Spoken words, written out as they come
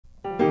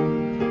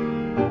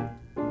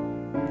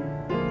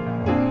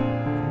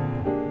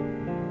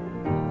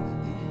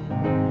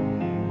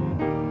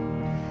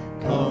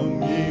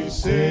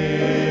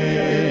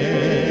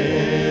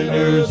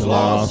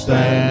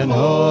and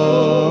only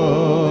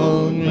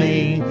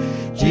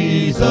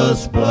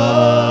Jesus'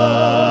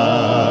 blood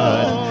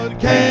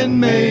can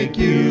make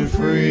you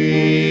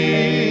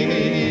free.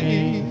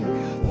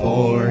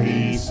 For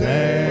he saved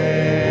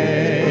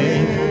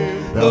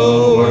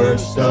the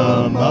worst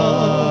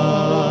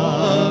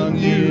among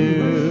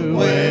you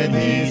when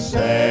he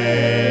saved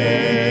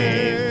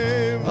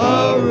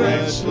a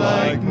wretch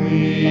like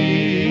me.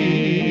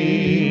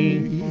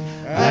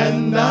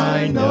 And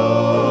I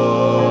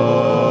know,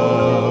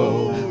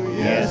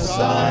 yes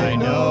I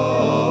know,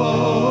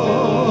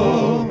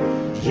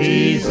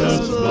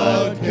 Jesus'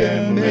 blood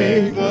can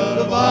make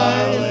the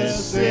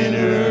vilest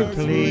sinner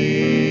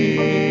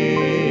clean.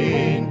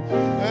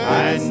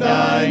 And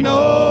I know,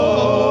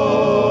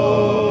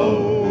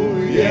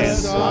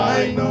 yes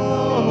I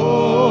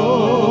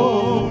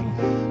know,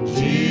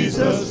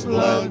 Jesus'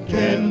 blood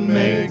can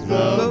make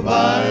the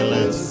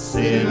vilest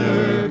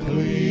sinner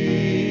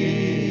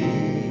clean.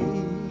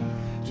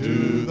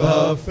 To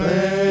the faint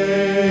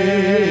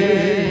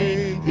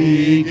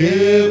he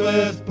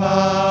giveth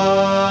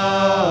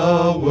power,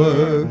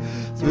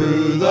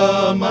 through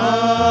the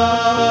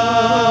mountains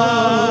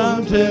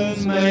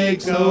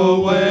makes a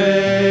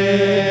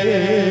way,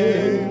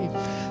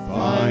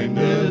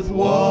 findeth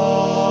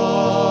water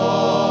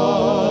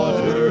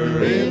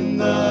in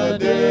the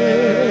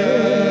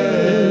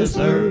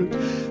desert,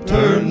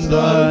 turns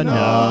the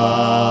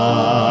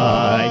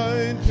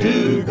night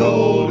to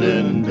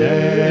golden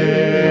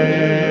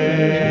day.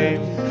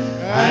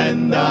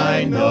 And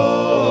I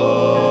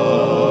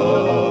know,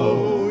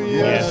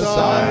 yes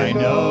I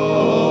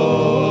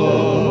know,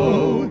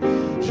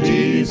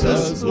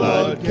 Jesus'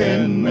 blood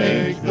can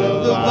make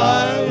the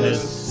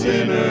vilest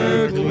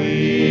sinner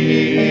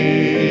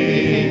clean.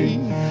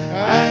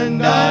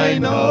 And I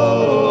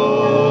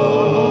know,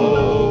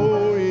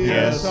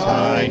 yes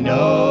I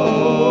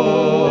know,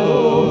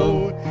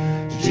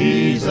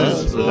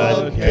 Jesus'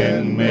 blood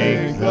can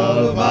make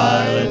the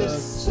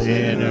vilest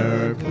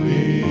sinner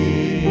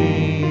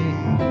clean.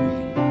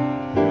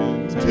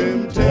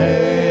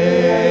 Temptation,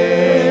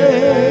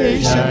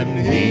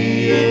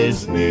 he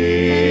is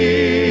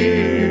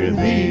near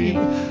thee,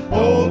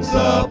 holds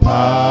the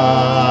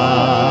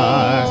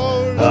power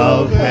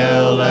of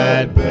hell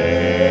at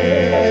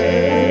bay,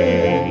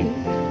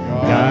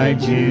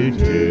 guides you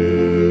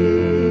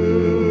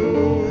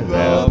to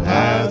the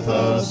path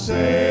of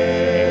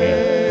safety,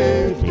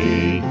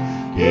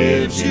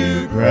 gives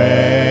you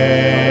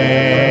grace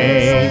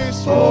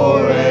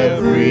for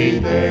every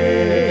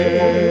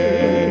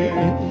day.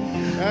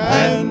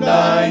 And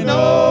I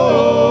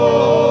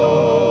know,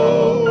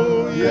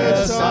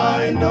 yes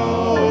I know,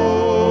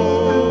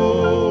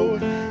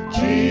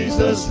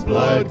 Jesus'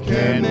 blood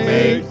can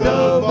make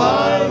the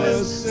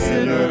vilest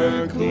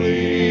sinner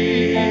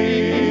clean.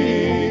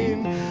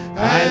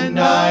 And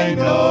I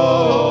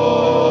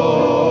know,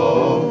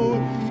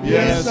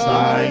 yes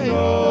I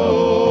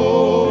know,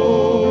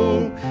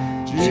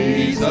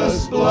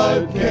 Jesus'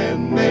 blood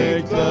can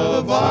make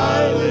the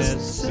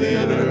vilest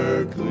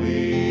sinner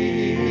clean.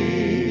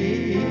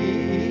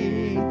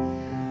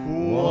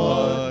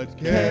 What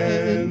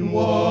can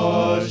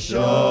wash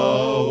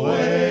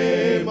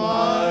away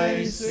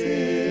my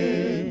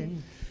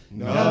sin?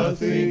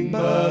 Nothing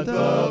but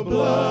the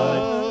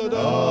blood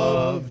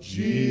of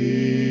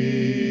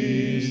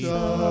Jesus.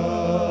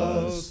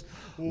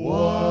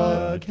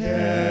 What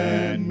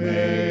can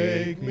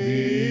make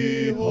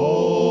me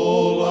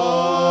whole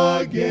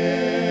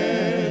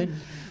again?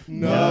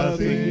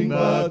 Nothing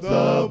but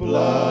the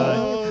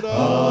blood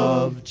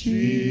of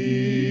Jesus.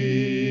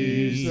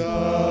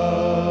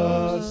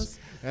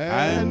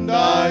 And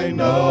I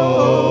know,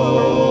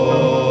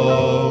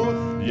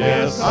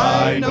 yes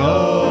I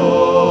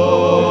know,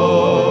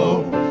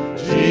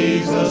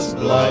 Jesus'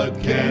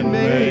 blood can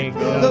make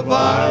the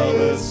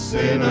vilest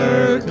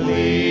sinner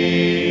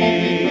clean.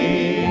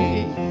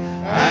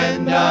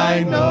 And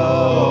I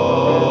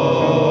know,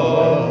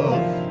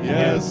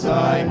 yes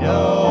I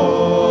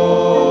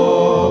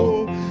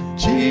know,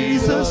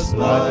 Jesus'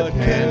 blood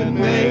can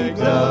make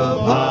the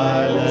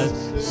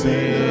vilest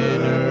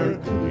sinner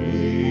clean.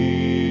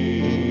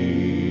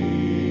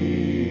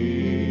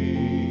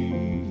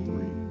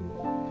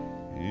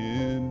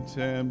 In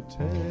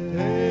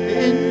temptation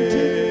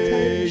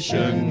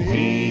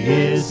he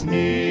is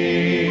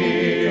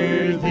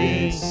near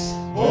thee,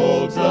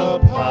 holds the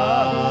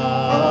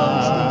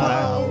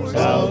powers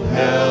of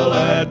hell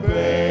at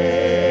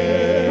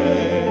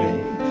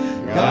bay,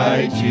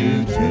 guides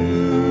you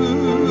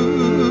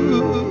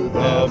to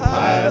the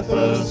path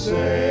of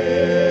safety,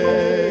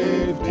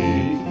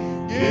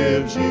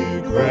 gives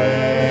you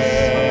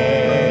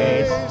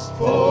grace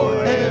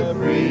for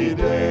every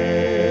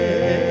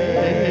day.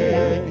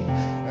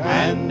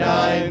 And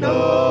I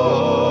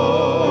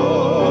know,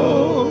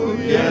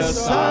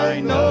 yes I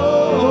know,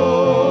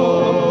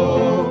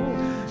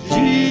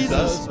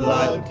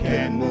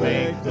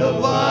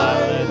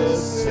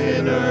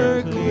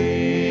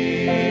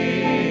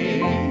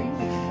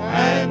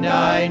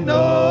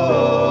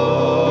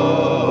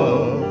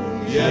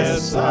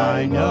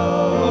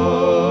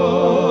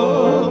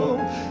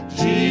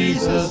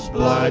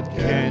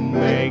 can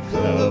make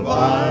the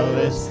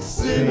vilest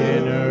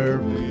sinner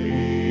clean?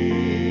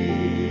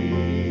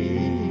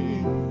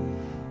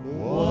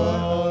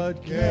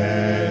 What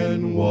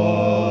can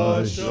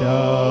wash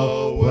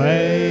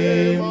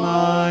away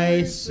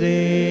my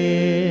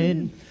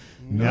sin?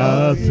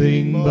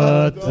 Nothing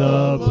but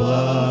the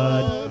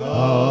blood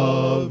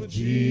of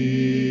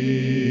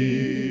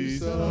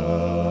Jesus.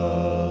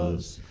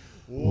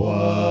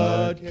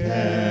 What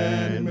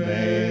can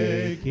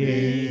make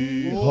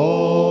me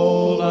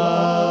whole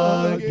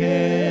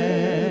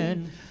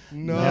again?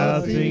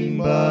 Nothing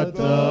but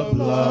the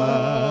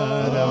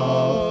blood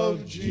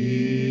of Jesus.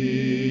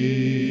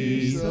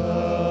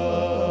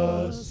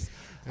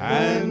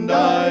 And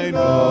I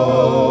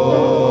know,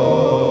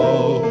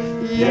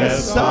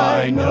 yes,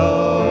 I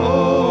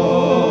know,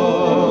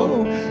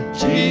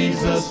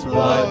 Jesus'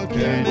 blood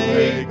can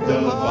make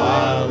the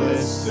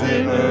vilest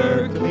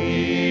sinner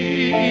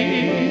clean.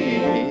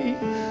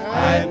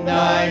 And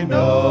I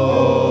know,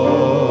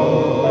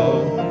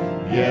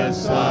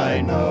 yes,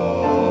 I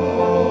know,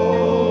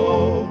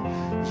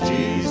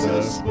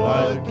 Jesus'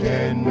 blood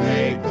can make